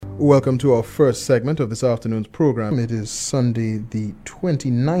Welcome to our first segment of this afternoon's program. It is Sunday, the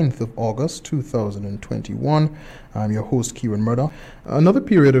 29th of August, 2021. I'm your host, Kieran Murdoch. Another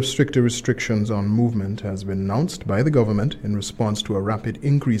period of stricter restrictions on movement has been announced by the government in response to a rapid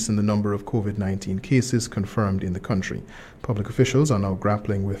increase in the number of COVID-19 cases confirmed in the country. Public officials are now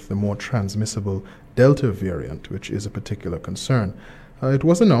grappling with the more transmissible Delta variant, which is a particular concern. It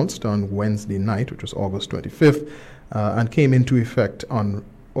was announced on Wednesday night, which was August 25th, and came into effect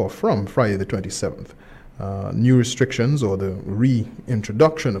from Friday the 27th. New restrictions or the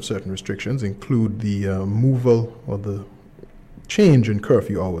reintroduction of certain restrictions include the removal or the change in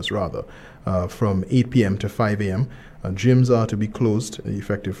curfew hours from 8 p.m. to 5 a.m. Gyms are to be closed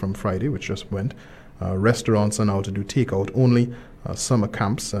effective from Friday, which just went. Restaurants are now to do takeout only. Summer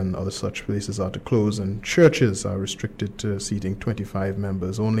camps and other such places are to close, and churches are restricted to seating 25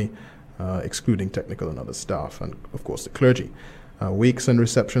 members only, excluding technical and other staff, and of course the clergy. Wakes and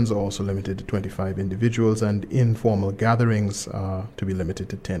receptions are also limited to 25 individuals, and informal gatherings are to be limited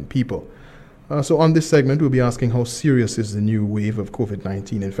to 10 people. So on this segment, we'll be asking how serious is the new wave of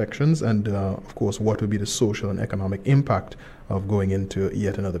COVID-19 infections, and of course, what will be the social and economic impact of going into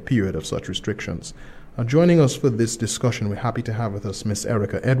yet another period of such restrictions. Joining us for this discussion, we're happy to have with us Miss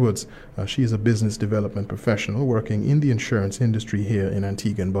Erica Edwards. She is a business development professional working in the insurance industry here in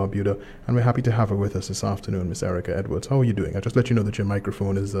Antigua and Barbuda, and we're happy to have her with us this afternoon, Miss Erica Edwards. How are you doing? I just let you know that your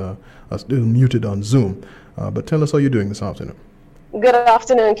microphone is still muted on Zoom, but tell us how you're doing this afternoon. Good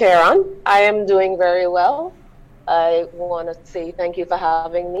afternoon, Kieran. I am doing very well. I want to say thank you for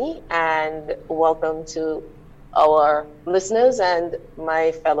having me, and welcome to our listeners and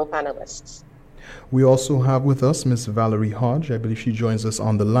my fellow panelists. We also have with us Ms. Valerie Hodge. I believe she joins us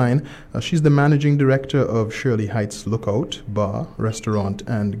on the line. She's the managing director of Shirley Heights Lookout Bar, Restaurant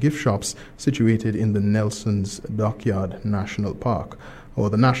and Gift Shops situated in the Nelson's Dockyard National Park, or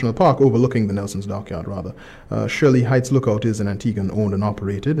the National Park overlooking the Nelson's Dockyard, rather. Shirley Heights Lookout is an Antiguan owned and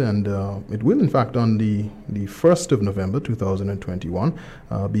operated, and it will, in fact, on the 1st of November 2021,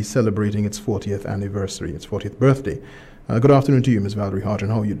 be celebrating its 40th anniversary, its 40th birthday. Good afternoon to you, Ms. Valerie Hodge,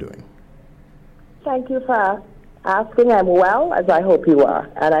 and how are you doing? Thank you for asking. I'm well, as I hope you are,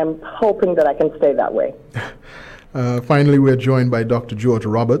 and I'm hoping that I can stay that way. Finally, we're joined by Dr. George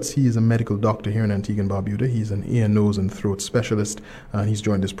Roberts. He is a medical doctor here in Antigua and Barbuda. He's an ear, nose, and throat specialist. He's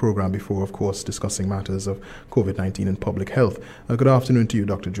joined this program before, of course, discussing matters of COVID-19 and public health. Good afternoon to you,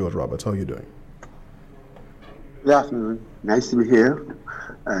 Dr. George Roberts. How are you doing? Good afternoon. Nice to be here,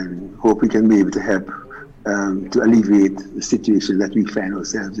 and hope we can be able to help to alleviate the situation that we find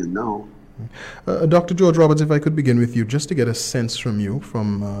ourselves in now. Dr. George Roberts, if I could begin with you, just to get a sense from you,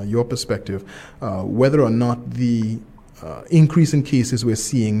 from your perspective, whether or not the increase in cases we're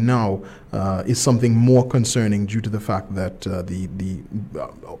seeing now is something more concerning due to the fact that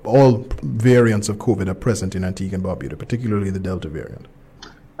all variants of COVID are present in Antigua and Barbuda, particularly the Delta variant.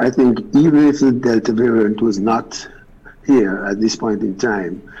 I think even if the Delta variant was not here at this point in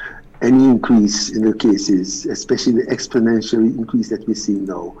time, any increase in the cases, especially the exponential increase that we see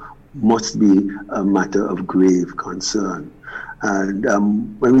now, must be a matter of grave concern. And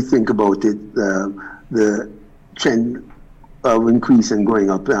when we think about it, the trend of increase and going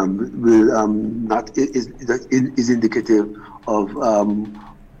up is indicative of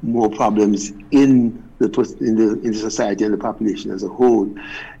more problems in the society and the population as a whole,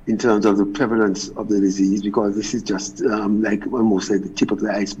 in terms of the prevalence of the disease, because this is just almost like the tip of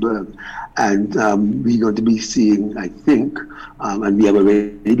the iceberg. And we're going to be seeing, I think, and we have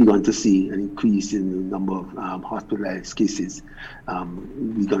already begun to see an increase in the number of hospitalized cases.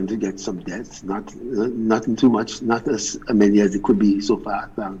 We're going to get some deaths, nothing too much, not as many as it could be so far,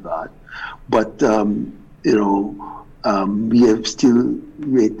 thank God. But we're still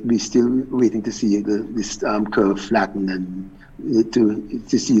waiting to see this curve flatten and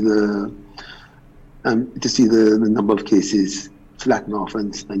to see the number of cases flatten off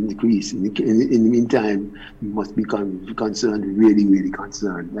and decrease. In the meantime, we must be concerned, really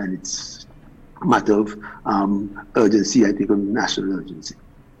concerned, and it's a matter of urgency, I think, of national urgency.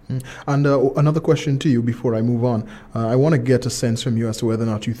 And another question to you before I move on. I want to get a sense from you as to whether or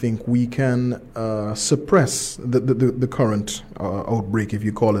not you think we can suppress the current outbreak, if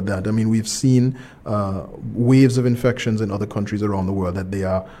you call it that. I mean, we've seen waves of infections in other countries around the world that they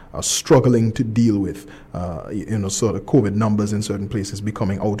are struggling to deal with. Sort of COVID numbers in certain places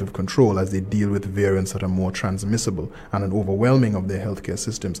becoming out of control as they deal with variants that are more transmissible and an overwhelming of their healthcare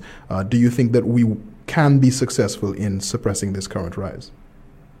systems. Do you think that we can be successful in suppressing this current rise?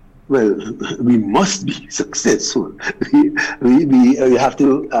 well, we must be successful. We have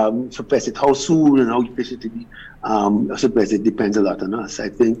to suppress it. How soon and how efficiently suppress it depends a lot on us. I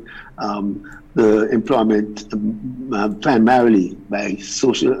think the employment primarily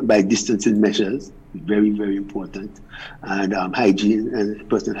by distancing measures, very, very important, and hygiene and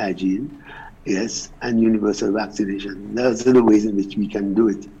personal hygiene, yes, and universal vaccination. Those are the ways in which we can do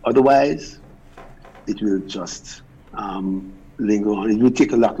it. Otherwise, it will just linger on. It will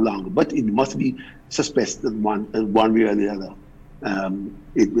take a lot longer, but it must be suppressed one way or the other.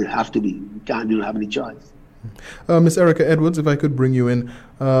 It will have to be. We don't have any choice. Ms. Erica Edwards, if I could bring you in,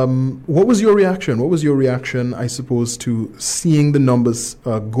 what was your reaction? What was your reaction, I suppose, to seeing the numbers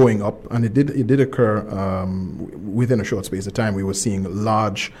going up? And it did occur within a short space of time. We were seeing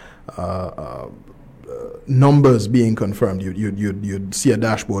large numbers being confirmed. You'd see a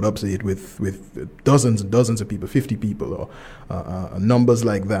dashboard update with dozens and dozens of people, 50 people, or numbers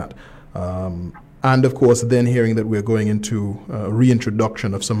like that. And of course, then hearing that we're going into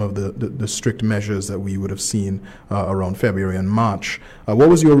reintroduction of some of the strict measures that we would have seen around February and March. What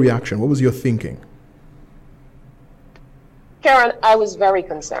was your reaction? What was your thinking? Karen, I was very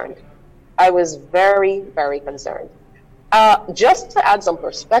concerned. I was very, very concerned. Just to add some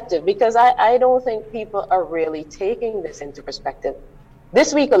perspective, because I don't think people are really taking this into perspective.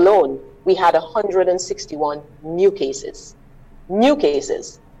 This week alone, we had 161 new cases. New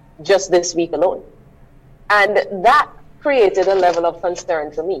cases. Just this week alone. And that created a level of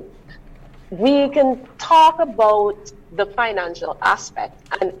concern for me. We can talk about the financial aspect,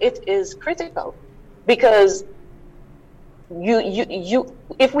 and it is critical because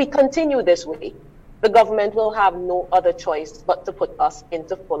if we continue this way, the government will have no other choice but to put us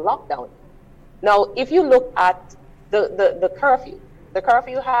into full lockdown. Now, if you look at the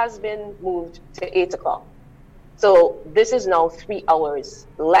curfew has been moved to 8 o'clock. So this is now 3 hours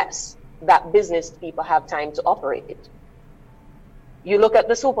less that business people have time to operate. You look at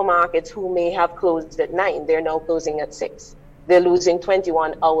the supermarkets who may have closed at 9, they're now closing at 6. They're losing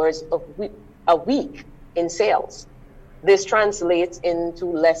 21 hours a week in sales. This translates into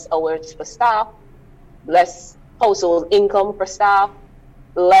less hours for staff, less household income for staff,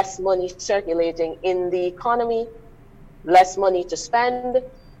 less money circulating in the economy, less money to spend.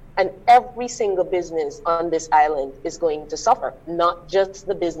 And every single business on this island is going to suffer, not just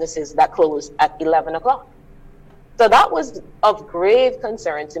the businesses that closed at 11 o'clock. So that was of grave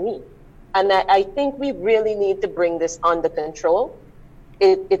concern to me. And I think we really need to bring this under control.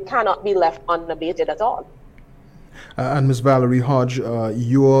 It cannot be left unabated at all. And Ms. Valerie Hodge,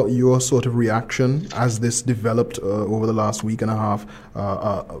 your sort of reaction as this developed over the last week and a half,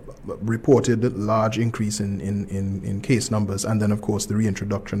 reported large increase in case numbers, and then of course the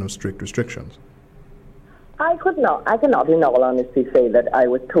reintroduction of strict restrictions. I cannot in all honesty say that I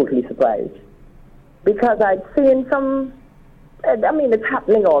was totally surprised, because I'd seen it's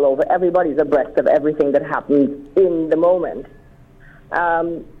happening all over. Everybody's abreast of everything that happens in the moment.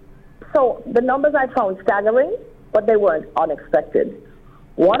 So the numbers I found staggering, but they weren't unexpected.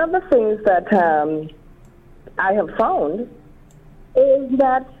 One of the things that I have found is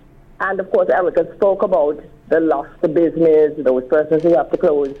that, and of course Erica spoke about the loss of business, those persons who have to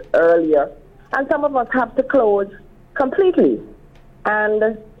close earlier, and some of us have to close completely.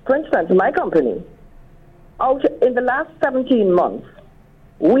 And for instance, my company, in the last 17 months,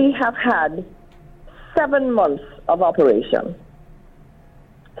 we have had 7 months of operation.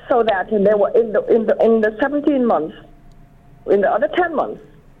 So that there were in the 17 months, in the other 10 months,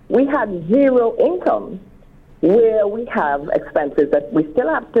 we had zero income, where we have expenses that we still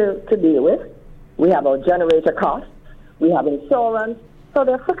have to deal with. We have our generator costs, we have insurance, so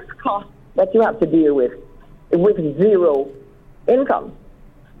there are fixed costs that you have to deal with zero income.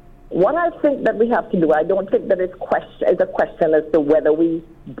 What I think that we have to do, I don't think that it's a question as to whether we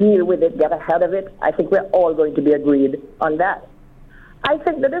deal with it, get ahead of it. I think we're all going to be agreed on that. I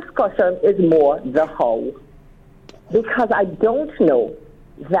think the discussion is more the how, because I don't know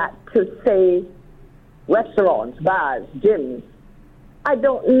that to say restaurants, bars, gyms, I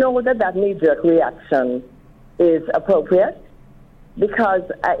don't know that knee-jerk reaction is appropriate, because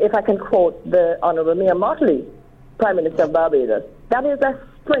if I can quote the Honorable Mia Mottley, Prime Minister of Barbados, that is a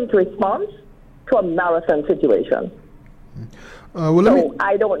sprint response to a marathon situation.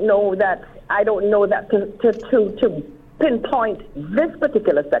 I don't know that to pinpoint this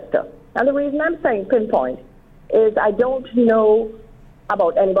particular sector. And the reason I'm saying pinpoint is I don't know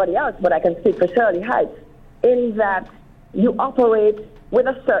about anybody else, but I can speak for Shirley Heights, in that you operate with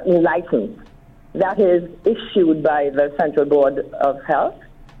a certain license that is issued by the Central Board of Health.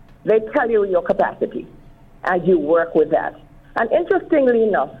 They tell you your capacity, and you work with that. And interestingly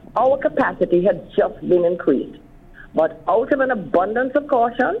enough, our capacity had just been increased. But out of an abundance of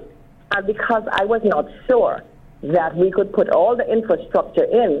caution, and because I was not sure that we could put all the infrastructure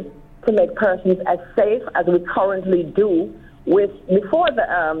in to make persons as safe as we currently do before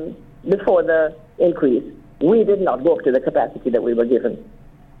the increase, we did not go up to the capacity that we were given.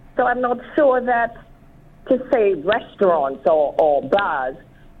 So I'm not sure that to say restaurants or bars,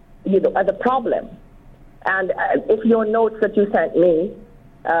 are the problem. And if your notes that you sent me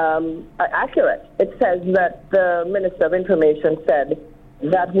are accurate, it says that the Minister of Information said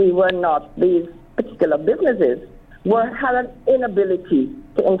that these particular businesses had an inability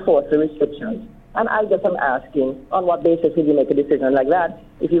to enforce the restrictions. And I guess I'm asking, on what basis would you make a decision like that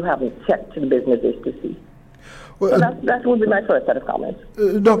if you haven't checked the businesses to see? Well, so that would be my first set of comments.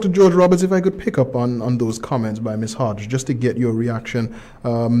 Dr. George Roberts, if I could pick up on those comments by Ms. Hodge, just to get your reaction.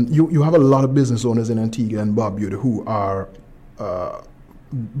 You have a lot of business owners in Antigua and Barbuda who are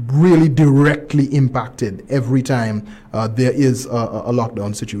really directly impacted every time there is a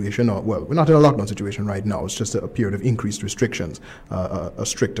lockdown situation, or, well, we're not in a lockdown situation right now, it's just a period of increased restrictions, a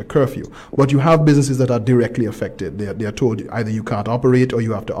stricter curfew. But you have businesses that are directly affected. They are told either you can't operate or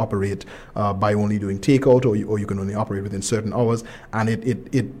you have to operate by only doing takeout, or you can only operate within certain hours, and it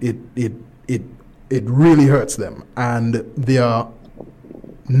really hurts them, and they are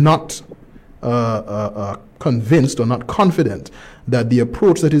not convinced or not confident that the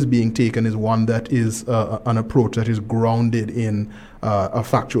approach that is being taken is one that is an approach that is grounded in a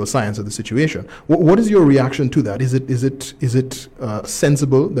factual science of the situation. What is your reaction to that? Is it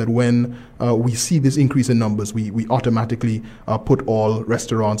sensible that when we see this increase in numbers, we automatically put all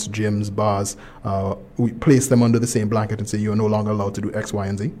restaurants, gyms, bars, we place them under the same blanket and say you are no longer allowed to do X, Y,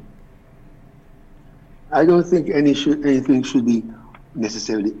 and Z? I don't think anything should be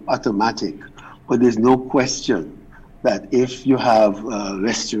necessarily automatic, but there's no question that if you have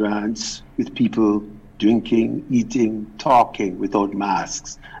restaurants with people drinking, eating, talking without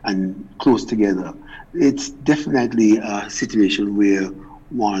masks and close together, it's definitely a situation where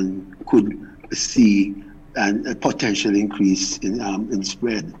one could see a potential increase in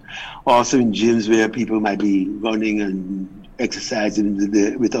spread. Also in gyms where people might be running and exercising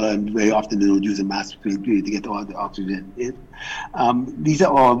very often they don't use a mask to get all the oxygen in. These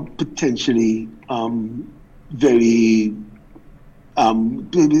are all potentially very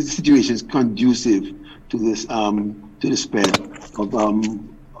situations conducive to this to the spread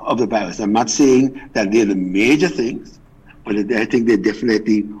of the virus. I'm not saying that they're the major things, but I think they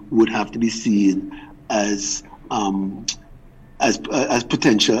definitely would have to be seen as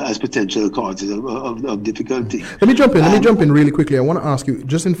potential causes of difficulty. Let me jump in really quickly. I want to ask you,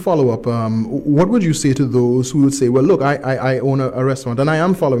 just in follow-up, what would you say to those who would say, well, look, I own a restaurant and I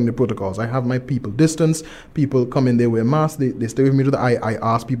am following the protocols. I have my people distance, people come in, they wear masks, they stay with me. I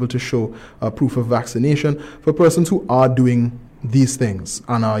ask people to show proof of vaccination. For persons who are doing these things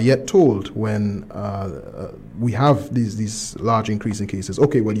and are yet told when we have these large increase in cases,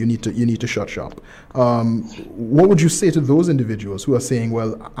 okay, well, you need to shut shop. What would you say to those individuals who are saying,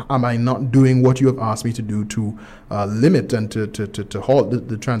 well, am I not doing what you have asked me to do to limit and to halt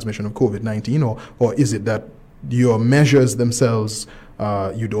the transmission of COVID-19, or is it that your measures themselves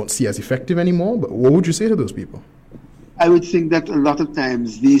you don't see as effective anymore? But what would you say to those people? I would think that a lot of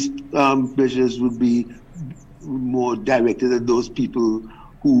times these measures would be more directed at those people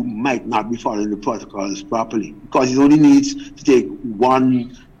who might not be following the protocols properly, because it only needs to take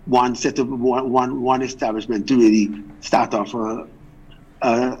one establishment to really start off a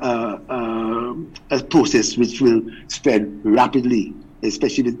process which will spread rapidly,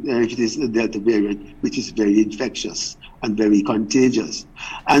 especially if it is a Delta variant, which is very infectious and very contagious.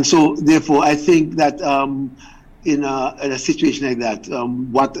 And so, therefore, I think that in a situation like that,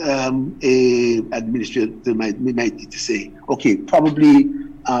 what a administrator might need to say, okay, probably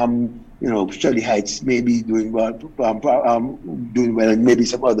Shirley Heights may be doing well, and maybe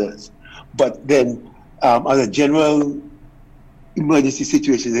some others, but then on a general emergency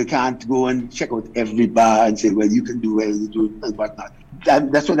situation, they can't go and check out every bar and say, well, you can do well, you do and whatnot.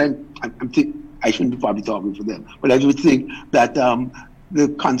 That's what I'm thinking. I shouldn't be probably talking for them, but I would think that the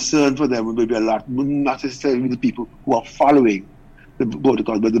concern for them would be a lot, not necessarily the people who are following the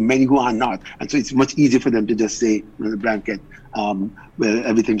protocols, but the many who are not. And so it's much easier for them to just say, the blanket, where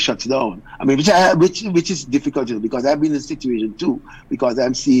everything shuts down. I mean, which is difficult, because I've been in a situation too, because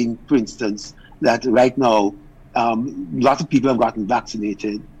I'm seeing, for instance, that right now, lots of people have gotten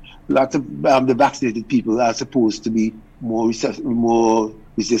vaccinated. Lots of the vaccinated people are supposed to be more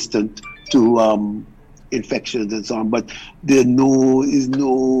resistant to infections and so on, but there is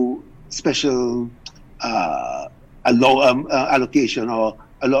no special allocation or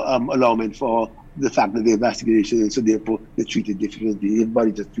allowment for the fact that they're vaccinated, and so therefore they're treated differently.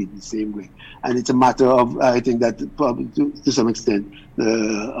 Everybody just treated the same way, and it's a matter of, I think that probably to some extent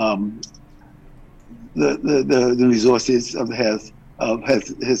the resources of the health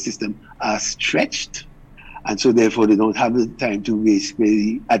system are stretched, and so therefore they don't have the time to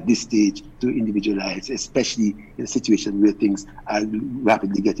basically at this stage to individualize, especially in a situation where things are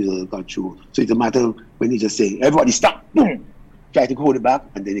rapidly getting out of control. So it's a matter of when you just say, everybody stop, boom, try to hold it back,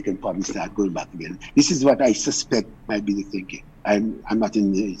 and then you can probably start going back again. This is what I suspect might be the thinking. I'm not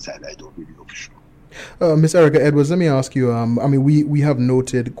in the inside, I don't really know for sure. Ms. Erica Edwards, let me ask you, we have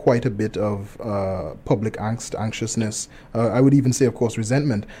noted quite a bit of public anxiousness, I would even say, of course,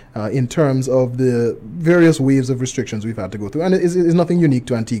 resentment, in terms of the various waves of restrictions we've had to go through. And it's nothing unique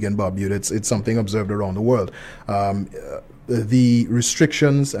to Antigua and Barbuda, it's something observed around the world. The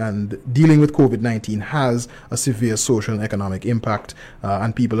restrictions and dealing with COVID-19 has a severe social and economic impact,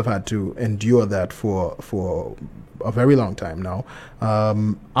 and people have had to endure that for a very long time now.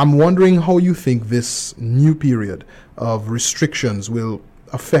 I'm wondering how you think this new period of restrictions will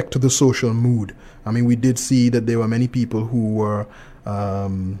affect the social mood. I mean, we did see that there were many people who were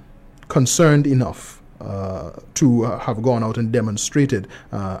concerned enough to have gone out and demonstrated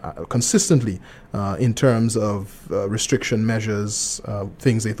consistently in terms of restriction measures,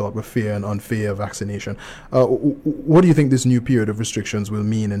 things they thought were fair and unfair, vaccination. What do you think this new period of restrictions will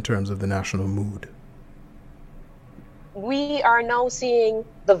mean in terms of the national mood? We are now seeing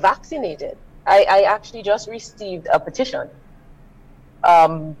the vaccinated. I actually just received a petition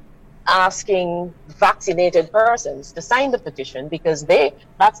asking vaccinated persons to sign the petition, because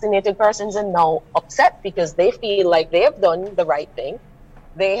vaccinated persons are now upset because they feel like they have done the right thing.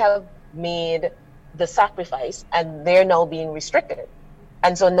 They have made the sacrifice and they're now being restricted.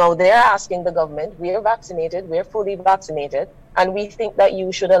 And so now they're asking the government, we're vaccinated, we're fully vaccinated, and we think that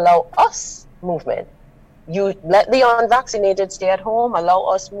you should allow us movement. You let the unvaccinated stay at home, allow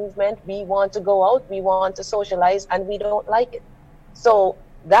us movement. We want to go out, we want to socialize, and we don't like it. So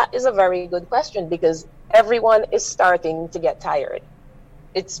that is a very good question, because everyone is starting to get tired.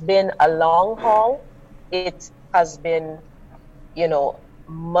 It's been a long haul. It has been,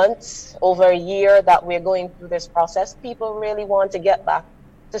 months, over a year that we're going through this process. People really want to get back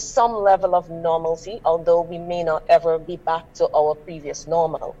to some level of normalcy, although we may not ever be back to our previous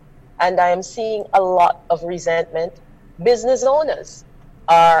normal. And I am seeing a lot of resentment. Business owners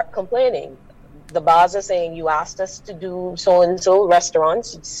are complaining. The bars are saying, you asked us to do so-and-so,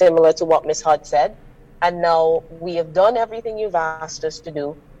 restaurants, similar to what Ms. Hudd said, and now we have done everything you've asked us to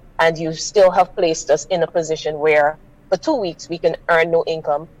do, and you still have placed us in a position where for 2 weeks we can earn no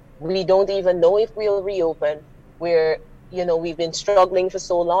income. We don't even know if we'll reopen. We've been struggling for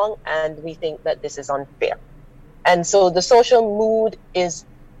so long, and we think that this is unfair. And so the social mood is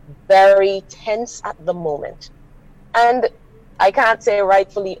very tense at the moment. And I can't say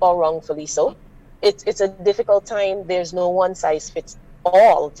rightfully or wrongfully so. It's a difficult time. There's no one size fits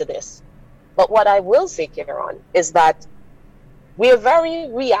all to this. But what I will say, Kieran, is that we are very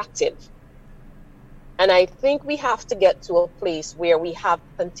reactive. And I think we have to get to a place where we have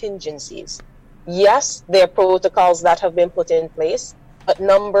contingencies. Yes, there are protocols that have been put in place, but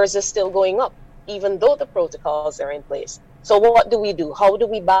numbers are still going up, even though the protocols are in place. So what do we do? How do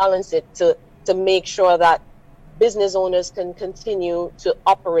we balance it to make sure that business owners can continue to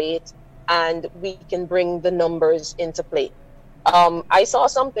operate and we can bring the numbers into play? I saw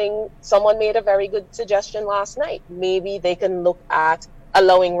someone made a very good suggestion last night. Maybe they can look at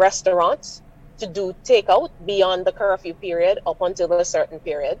allowing restaurants to do takeout beyond the curfew period up until a certain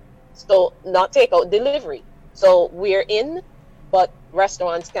period. So not takeout, delivery. So we're in, but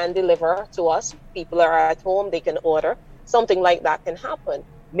restaurants can deliver to us. People are at home, they can order. Something like that can happen.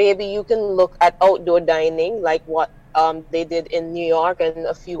 Maybe you can look at outdoor dining, like what they did in New York and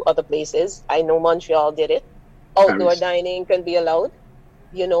a few other places. I know Montreal did it. Outdoor dining can be allowed,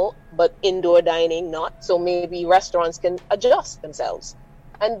 but indoor dining not. So maybe restaurants can adjust themselves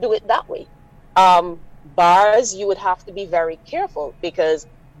and do it that way. Bars, you would have to be very careful, because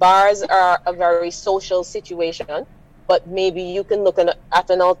bars are a very social situation, but maybe you can look at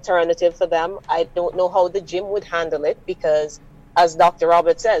an alternative for them. I don't know how the gym would handle it, because as Dr.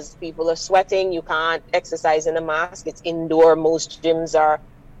 Roberts says, people are sweating, you can't exercise in a mask, it's indoor, most gyms are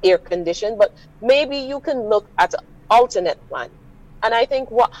air conditioned, but maybe you can look at an alternate plan. And I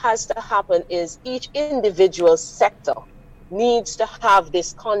think what has to happen is each individual sector needs to have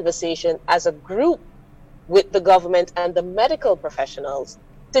this conversation as a group with the government and the medical professionals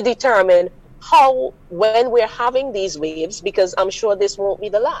to determine how, when we're having these waves, because I'm sure this won't be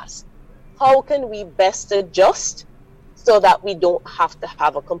the last, how can we best adjust so that we don't have to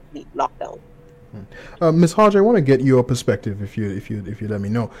have a complete lockdown. Ms. Hodge, I want to get your perspective if you let me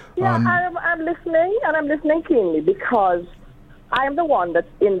know. Yeah, I'm listening, and I'm listening keenly because I am the one that's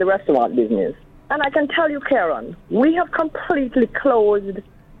in the restaurant business. And I can tell you, Karen, we have completely closed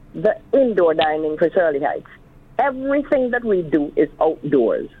the indoor dining for Shirley Heights. Everything that we do is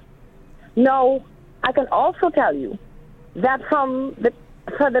outdoors. Now, I can also tell you that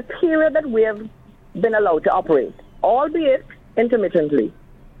for the period that we have been allowed to operate, albeit intermittently,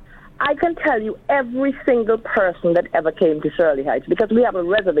 I can tell you every single person that ever came to Shirley Heights, because we have a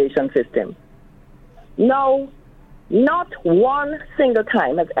reservation system. Now, not one single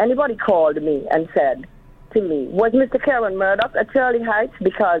time has anybody called me and said to me, was Mr. Karen Murdoch at Shirley Heights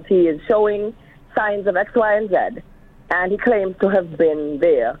because he is showing signs of X, Y, and Z, and he claims to have been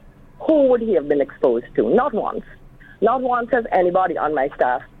there. Who would he have been exposed to? Not once. Not once has anybody on my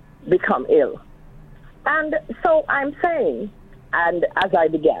staff become ill. And so I'm saying, and as I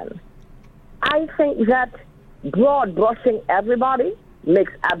began, I think that broad brushing everybody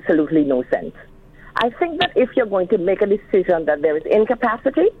makes absolutely no sense. I think that if you're going to make a decision that there is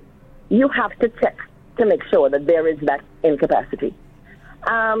incapacity, you have to check to make sure that there is that incapacity.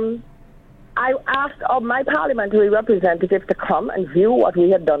 I asked my parliamentary representative to come and view what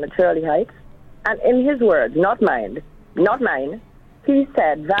we had done at Shirley Heights, and in his words, not mine, he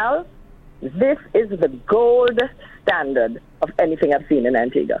said, Val, this is the gold standard of anything I've seen in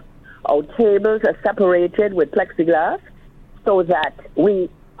Antigua. Our tables are separated with plexiglass so that we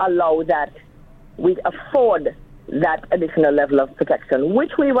allow that, we afford that additional level of protection,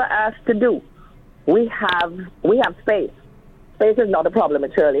 which we were asked to do. We have space. Space is not a problem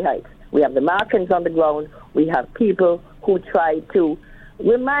at Shirley Heights. We have the markings on the ground. We have people who try to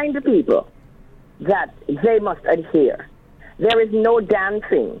remind the people that they must adhere. There is no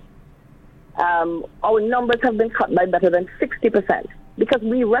dancing. Our numbers have been cut by better than 60% because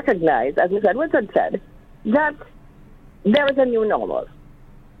we recognize, as Ms. Edwards had said, that there is a new normal.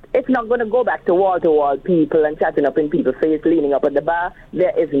 It's not going to go back to wall people and chatting up in people's face, leaning up at the bar.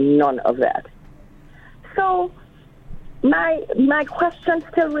 There is none of that. So my question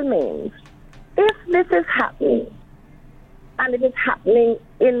still remains. If this is happening, and it is happening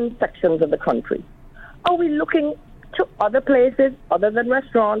in sections of the country, are we looking to other places other than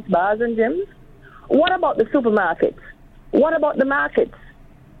restaurants, bars, and gyms? What about the supermarkets? What about the markets?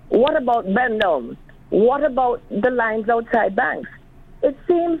 What about vendors? What about the lines outside banks? It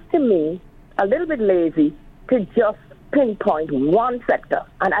seems to me a little bit lazy to just pinpoint one sector.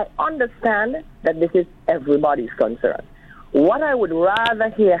 And I understand that this is everybody's concern. What I would rather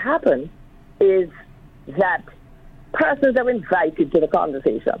hear happen is that persons are invited to the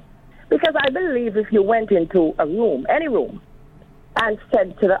conversation. Because I believe if you went into a room, any room, and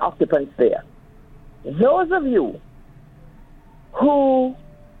said to the occupants there, those of you who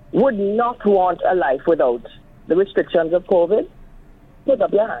would not want a life without the restrictions of COVID, put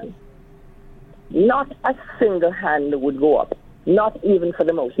up your hand. Not a single hand would go up, not even for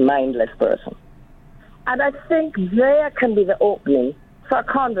the most mindless person. And I think there can be the opening for a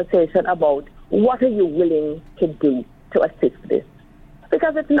conversation about what are you willing to do to assist this.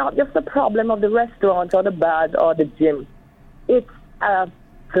 Because it's not just a problem of the restaurants or the bars or the gym. It's a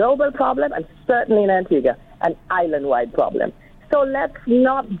global problem, and certainly in Antigua, an island-wide problem. So let's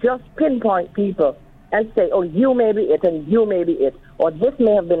not just pinpoint people and say, oh, you may be it and you may be it, or this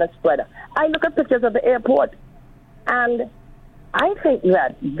may have been a spreader. I look at pictures of the airport, and I think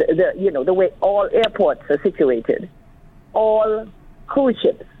that the way all airports are situated, all cruise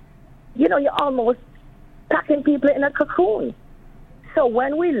ships, you're almost packing people in a cocoon. So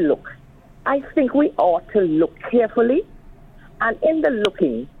when we look, I think we ought to look carefully, and in the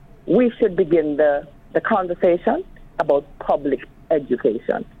looking, we should begin the conversation about public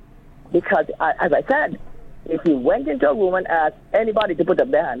education. Because, as I said, if you went into a room and asked anybody to put up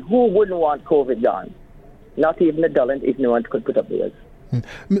their hand, who wouldn't want COVID gone? Not even the dull and ignorant could put up theirs.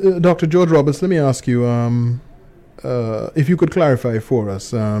 Dr. George Roberts, let me ask you, if you could clarify for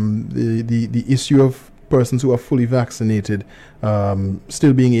us the issue of persons who are fully vaccinated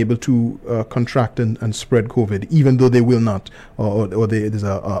still being able to contract and spread COVID, even though they will not, or there's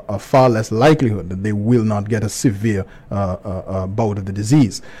a far less likelihood that they will not get a severe bout of the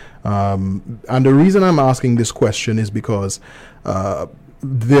disease. And the reason I'm asking this question is because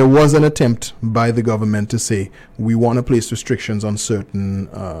there was an attempt by the government to say we want to place restrictions on certain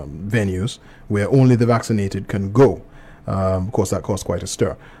venues where only the vaccinated can go. Of course, that caused quite a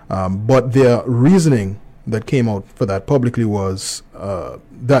stir. But their reasoning that came out for that publicly was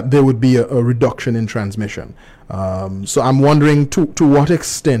that there would be a reduction in transmission. So I'm wondering to what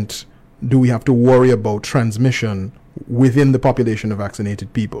extent do we have to worry about transmission within the population of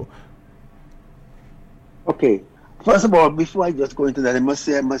vaccinated people? Okay. First of all, before I just go into that, I must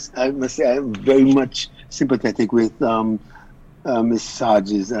say I'm very much sympathetic with Ms.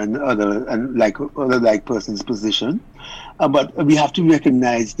 Sarge's and other like persons' position. But we have to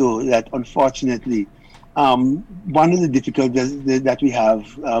recognize, though, that unfortunately, one of the difficulties that we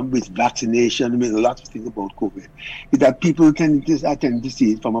have with vaccination, with a lot of things about COVID, is that people tend to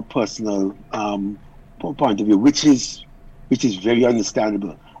see it from a personal point of view, which is very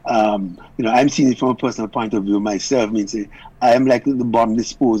understandable. I'm seeing it from a personal point of view myself. I am like the bomb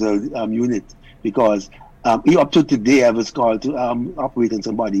disposal unit, because up to today I was called to operate on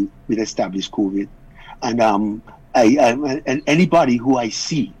somebody with established COVID, and and anybody who I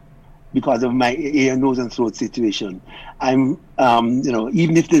see, because of my ear, nose, and throat situation, I'm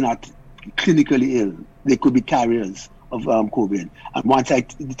even if they're not clinically ill, they could be carriers of COVID. And once I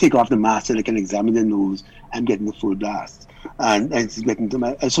take off the mask and I can examine their nose, I'm getting the full blast. And it's getting to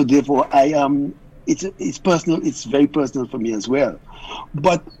my, so therefore it's personal. It's very personal for me as well.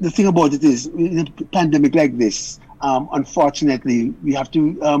 But the thing about it is, in a pandemic like this, unfortunately, we have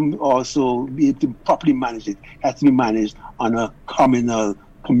to also be able to properly manage it. It has to be managed on a communal,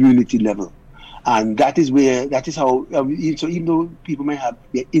 community level, and that is how. So even though people may have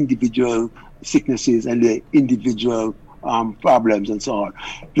their individual sicknesses and their individual problems and so on,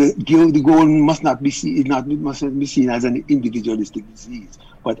 the goal must not be seen as an individualistic disease,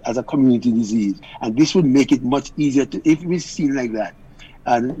 but as a community disease. And this would make it much easier if it was seen like that.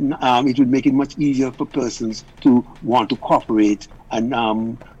 And it would make it much easier for persons to want to cooperate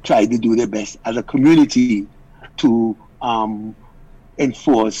and try to do their best as a community to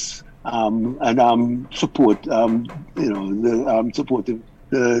enforce and support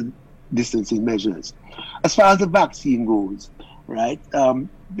the distancing measures. As far as the vaccine goes, right?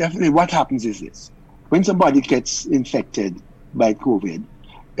 Definitely, what happens is this: when somebody gets infected by COVID,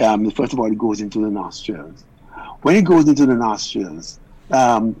 first of all, it goes into the nostrils. When it goes into the nostrils,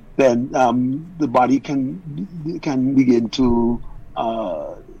 then the body can begin to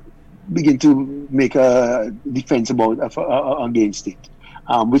make a defense against it,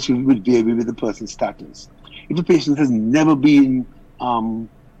 which will vary with the person's status. If the patient has never been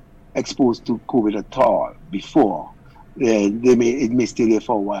exposed to COVID at all before, it may stay there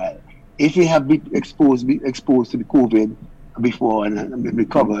for a while. If they have been exposed to the COVID before and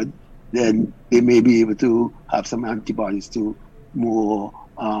recovered, then they may be able to have some antibodies to more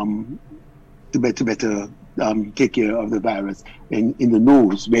to better take care of the virus in the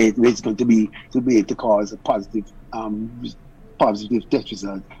nose, where it's going to be able to cause a positive test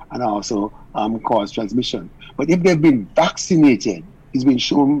result and also cause transmission. But if they've been vaccinated, it's been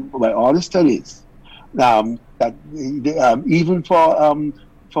shown by all the studies that even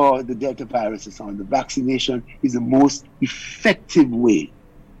for the Delta virus and so on, the vaccination is the most effective way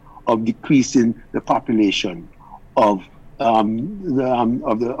of decreasing the population of the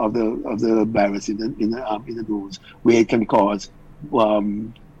virus in the nose, where it can cause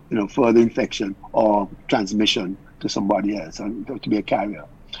further infection or transmission to somebody else and to be a carrier.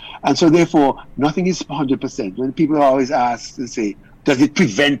 And so therefore, nothing is 100%. When people always ask and say, does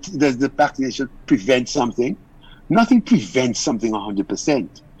the vaccination prevent something? Nothing prevents something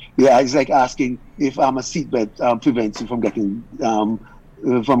 100%. Yeah, it's like asking if a seatbelt prevents you from getting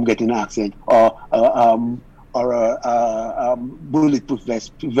an accident, or a bulletproof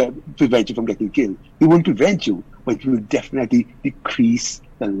vest prevent you from getting killed. It won't prevent you, but it will definitely decrease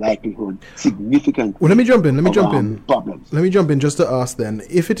the likelihood significantly. Well, let me jump in. Problems. Let me jump in just to ask then,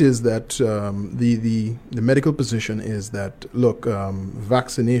 if it is that the medical position is that, look,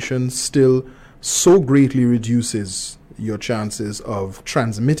 vaccination still so greatly reduces your chances of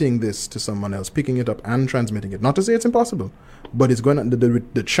transmitting this to someone else, picking it up and transmitting it. Not to say it's impossible, but it's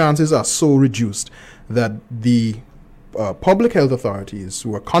the chances are so reduced that the public health authorities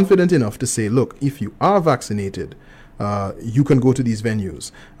were confident enough to say, look, if you are vaccinated, you can go to these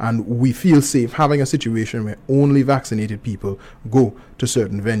venues. And we feel safe having a situation where only vaccinated people go to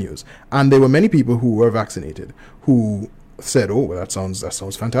certain venues. And there were many people who were vaccinated who said, oh, well, that sounds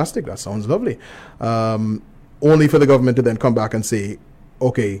fantastic. That sounds lovely. Only for the government to then come back and say,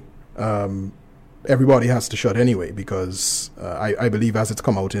 okay, everybody has to shut anyway, because I believe as it's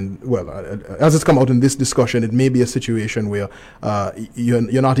come out in this discussion, it may be a situation where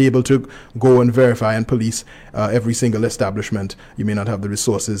you're not able to go and verify and police every single establishment. You may not have the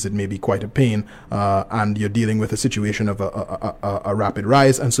resources. It may be quite a pain, and you're dealing with a situation of a rapid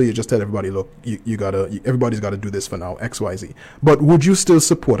rise, and so you just tell everybody, look, everybody's got to do this for now, XYZ. But would you still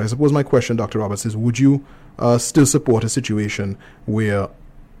support? I suppose my question, Dr. Roberts, is would you still support a situation where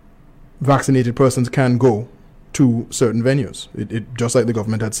vaccinated persons can go to to certain venues. It just like the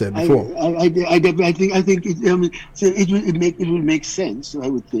government had said before. I think it will make sense. I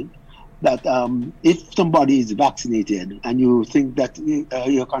would think that if somebody is vaccinated and you think that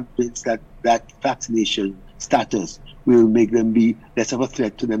you're convinced that vaccination status will make them be less of a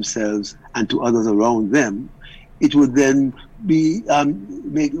threat to themselves and to others around them, it would then be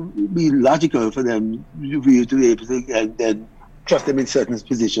logical for them to be able to and then trust them in certain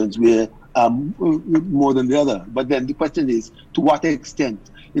positions where more than the other. But then the question is, to what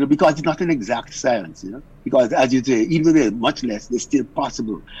extent? Because it's not an exact science. Because as you say, even though they're much less, they're still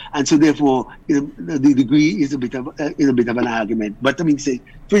possible. And so therefore, the degree is a bit of an argument. But I mean, say,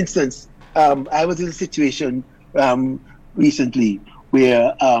 for instance, I was in a situation recently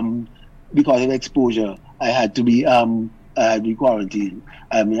where because of exposure, I had to be quarantined.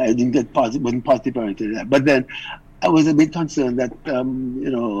 I mean, I didn't get wasn't positive or anything like that. But then I was a bit concerned that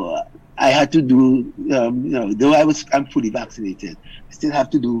I had to do though I'm fully vaccinated, I still have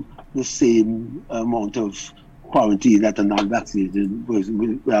to do the same amount of quarantine that a non-vaccinated person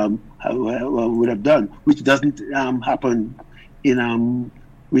would have done, which doesn't happen in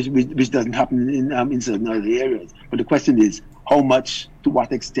which doesn't happen in certain other areas. But the question is, how much, to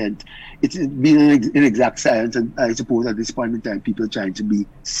what extent? It's been an inexact science, and I suppose at this point in time, people are trying to be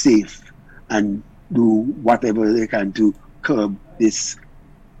safe and do whatever they can to curb this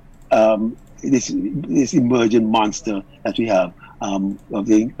this emerging monster that we have of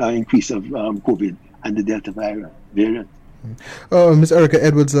the increase of COVID and the Delta variant. Ms. Erica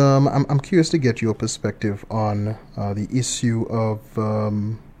Edwards, I'm curious to get your perspective on the issue of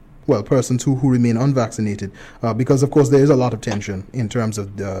persons who remain unvaccinated, because of course there is a lot of tension in terms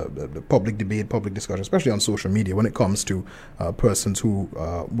of the public debate, public discussion, especially on social media when it comes to persons who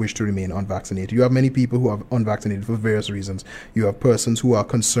wish to remain unvaccinated. You have many people who are unvaccinated for various reasons. You have persons who are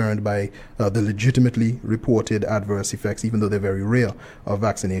concerned by the legitimately reported adverse effects, even though they're very rare, of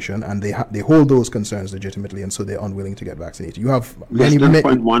vaccination, and they hold those concerns legitimately, and so they're unwilling to get vaccinated. You have less than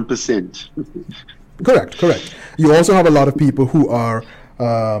 0.1%. Correct. You also have a lot of people who are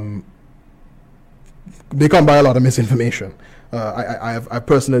they come by a lot of misinformation. I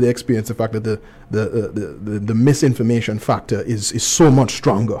personally experienced the fact that the misinformation factor is so much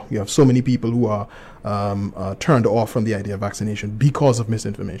stronger. You have so many people who are turned off from the idea of vaccination because of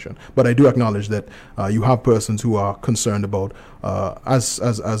misinformation. But I do acknowledge that you have persons who are concerned about, as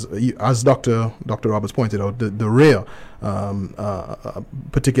Dr. Roberts pointed out, the rare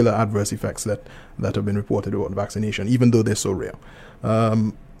particular adverse effects that have been reported about vaccination, even though they're so rare.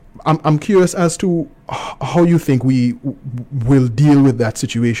 I'm curious as to how you think we will deal with that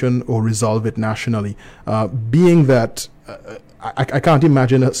situation or resolve it nationally, being that I can't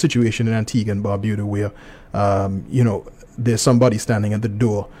imagine a situation in Antigua and Barbuda where there's somebody standing at the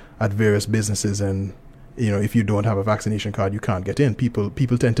door at various businesses, and if you don't have a vaccination card, you can't get in.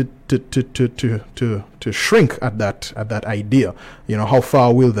 People tend to shrink at that idea. How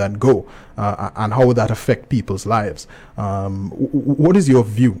far will that go, and how will that affect people's lives? What is your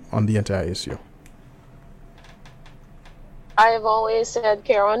view on the entire issue? I have always said,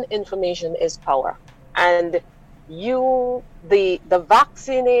 Karen, information is power, and the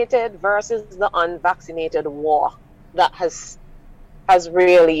vaccinated versus the unvaccinated war that has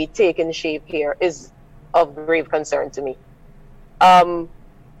really taken shape here is of grave concern to me.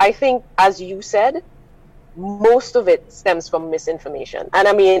 I think, as you said, most of it stems from misinformation. And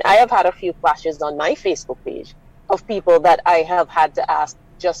I mean, I have had a few clashes on my Facebook page of people that I have had to ask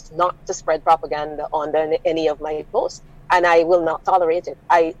just not to spread propaganda on any of my posts. And I will not tolerate it.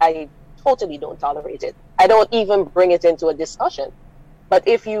 I totally don't tolerate it. I don't even bring it into a discussion. But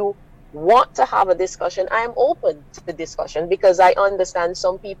if you want to have a discussion, I am open to the discussion, because I understand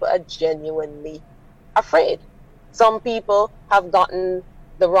some people are genuinely afraid. Some people have gotten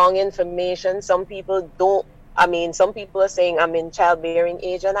the wrong information. Some people don't. I mean, some people are saying I'm in childbearing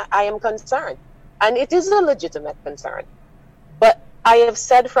age, and I am concerned. And it is a legitimate concern. But I have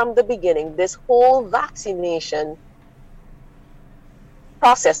said from the beginning, this whole vaccination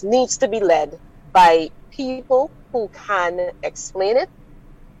process needs to be led by people who can explain it,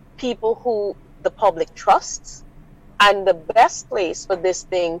 people who the public trusts, and the best place for this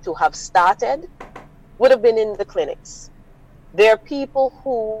thing to have started would have been in the clinics. There are people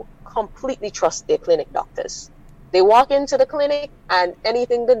who completely trust their clinic doctors. They walk into the clinic and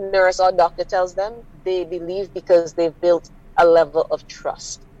anything the nurse or doctor tells them, they believe, because they've built a level of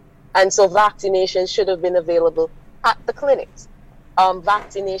trust. And so vaccination should have been available at the clinics.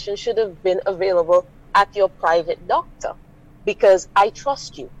 Vaccination should have been available at your private doctor, because I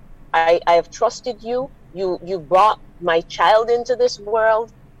trust you. I have trusted you. You brought my child into this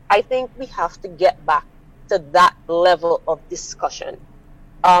world. I think we have to get back to that level of discussion.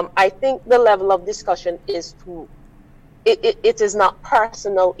 I think the level of discussion is it is not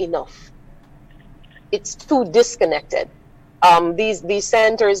personal enough. It's too disconnected. These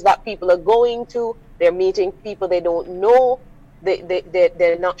centers that people are going to, they're meeting people they don't know.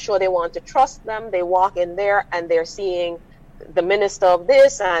 They're not sure they want to trust them. They walk in there and they're seeing the minister of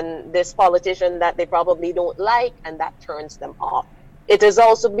this and this politician that they probably don't like, and that turns them off. It has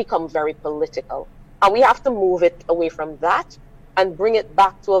also become very political. And we have to move it away from that and bring it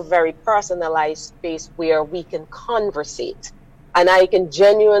back to a very personalized space where we can conversate. And I can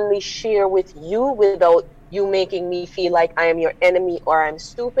genuinely share with you without you making me feel like I am your enemy or I'm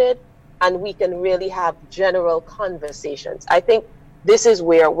stupid. And we can really have general conversations. I think this is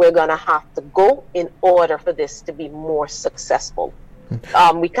where we're going to have to go in order for this to be more successful.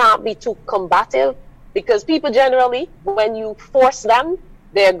 We can't be too combative, because people generally, when you force them,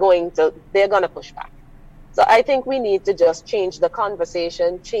 they're going to push back. So I think we need to just change the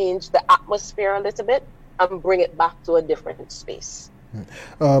conversation, change the atmosphere a little bit, and bring it back to a different space.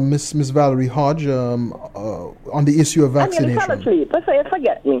 Miss Valerie Hodge, on the issue of vaccination. I'm going to fall asleep.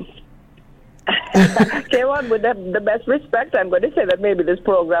 Forget me. K1, with the best respect, I'm going to say that maybe this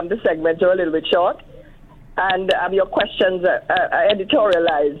program, the segments are a little bit short, and your questions are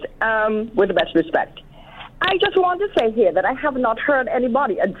editorialized, with the best respect. I just want to say here that I have not heard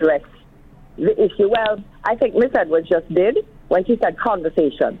anybody address the issue. Well, I think Miss Edwards just did when she said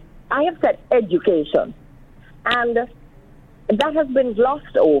conversation. I have said education, and that has been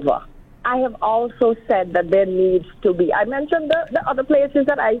glossed over. I have also said that there needs to be, I mentioned the other places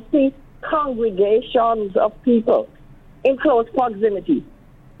that I see congregations of people in close proximity.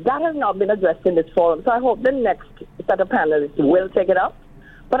 That has not been addressed in this forum, so I hope the next set of panelists will take it up.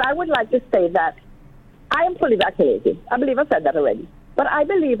 But I would like to say that I am fully vaccinated. I believe I said that already. But I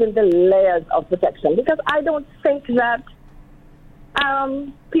believe in the layers of protection, because I don't think that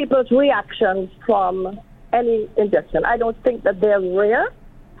people's reactions from any injection, I don't think that they're rare.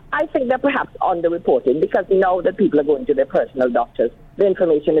 I think they're perhaps underreported, because now that people are going to their personal doctors, the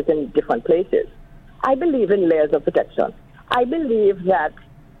information is in different places. I believe in layers of protection. I believe that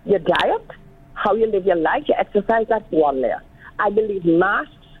your diet, how you live your life, your exercise, that's one layer. I believe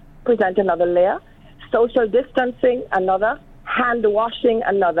masks present another layer, social distancing another, hand washing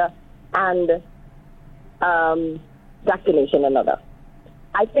another, and vaccination another.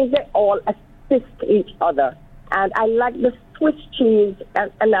 I think they all assist each other. And I like the Swiss cheese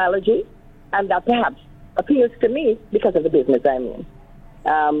analogy, and that perhaps appeals to me because of the business I'm in.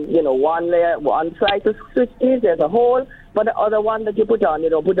 One layer, one side of Swiss cheese, there's a hole, but the other one that you put on, you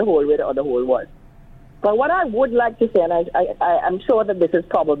don't put the hole where the other hole was. But what I would like to say, and I'm sure that this is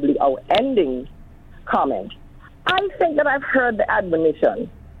probably our ending comment, I think that I've heard the admonition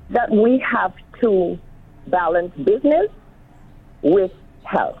that we have to balance business with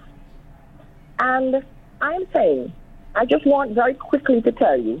health. And I'm saying, I just want very quickly to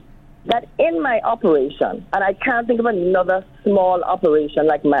tell you that in my operation, and I can't think of another small operation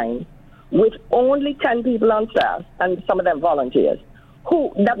like mine, with only 10 people on staff, and some of them volunteers,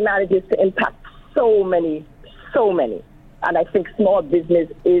 that manages to impact so many. And I think small business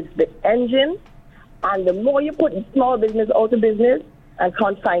is the engine. And the more you put small business out of business and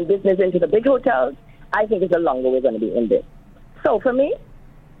confine business into the big hotels, I think it's the longer we're going to be in this. So for me,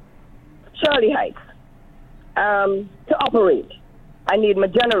 Shirley Heights, to operate, I need my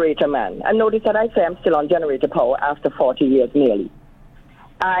generator man. And notice that I say I'm still on generator power after 40 years nearly.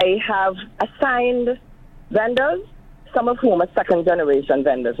 I have assigned vendors, some of whom are second generation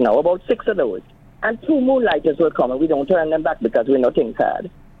vendors now, about 6 of those. And 2 moonlighters will come, and we don't turn them back because we know things hard.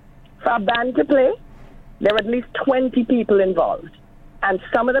 For a band to play, there are at least 20 people involved. And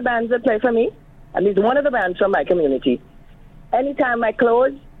some of the bands that play for me, at least one of the bands from my community, anytime I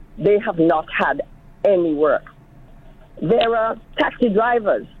close, they have not had any work. There are taxi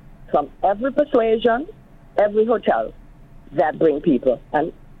drivers from every persuasion, every hotel that bring people.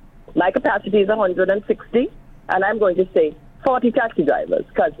 And my capacity is 160, and I'm going to say 40 taxi drivers,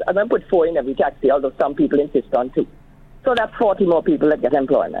 because I'm going to put 4 in every taxi, although some people insist on 2. So that's 40 more people that get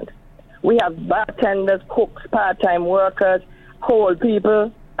employment. We have bartenders, cooks, part-time workers, coal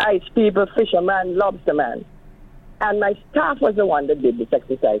people, ice people, fishermen, lobstermen. And my staff was the one that did this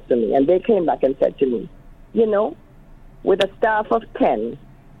exercise to me. And they came back and said to me, with a staff of 10,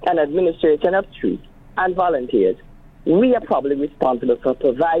 an administration of 3, and volunteers, we are probably responsible for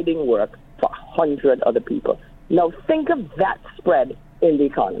providing work for 100 other people. Now think of that spread in the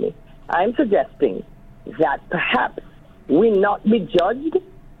economy. I'm suggesting that perhaps we not be judged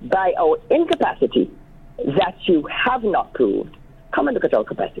by our incapacity that you have not proved, come and look at our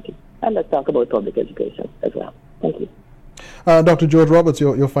capacity. And let's talk about public education as well. Thank you. Dr. George Roberts,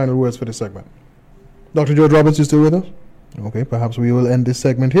 your final words for this segment. Dr. George Roberts, you still with us? Okay, perhaps we will end this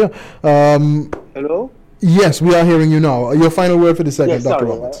segment here. Hello? Yes, we are hearing you now. Your final word for this segment, Yes, Dr.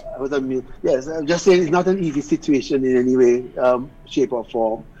 sorry, Roberts. I was on mute. Yes, I'm just saying it's not an easy situation in any way, shape or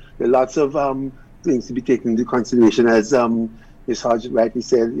form. There are lots of things to be taken into consideration. As Ms. Hodge rightly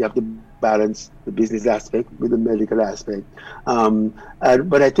said, you have to balance the business aspect with the medical aspect.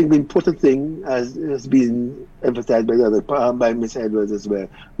 But I think the important thing, as has been emphasized by Ms. Edwards as well,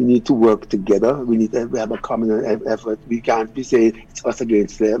 we need to work together. We need to have a common effort. We can't be saying it's us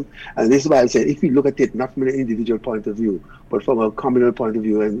against them. And this is why I said, if we look at it not from an individual point of view, but from a communal point of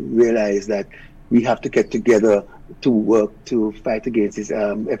view, and realize that we have to get together to work to fight against this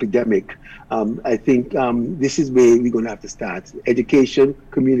epidemic. I think this is where we're going to have to start. Education,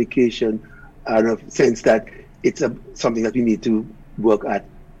 communication, and a sense that it's something that we need to work at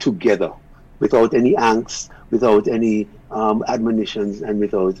together, without any angst, without any admonitions, and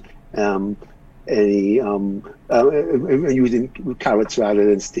without any using carrots rather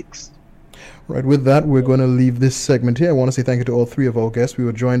than sticks. Right, with that, we're going to leave this segment here. I want to say thank you to all three of our guests. We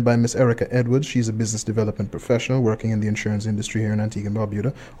were joined by Ms. Erica Edwards. She's a business development professional working in the insurance industry here in Antigua and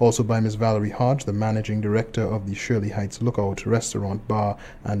Barbuda. Also by Ms. Valerie Hodge, the managing director of the Shirley Heights Lookout Restaurant, Bar,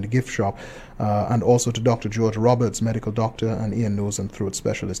 and Gift Shop. And also to Dr. George Roberts, medical doctor and ear, nose, and throat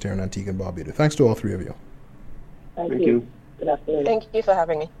specialist here in Antigua and Barbuda. Thanks to all three of you. Thank you. Good afternoon. Thank you for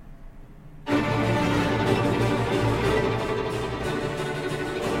having me.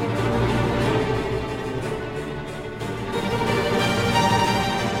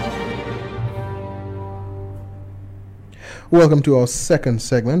 Welcome to our second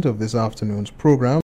segment of this afternoon's program.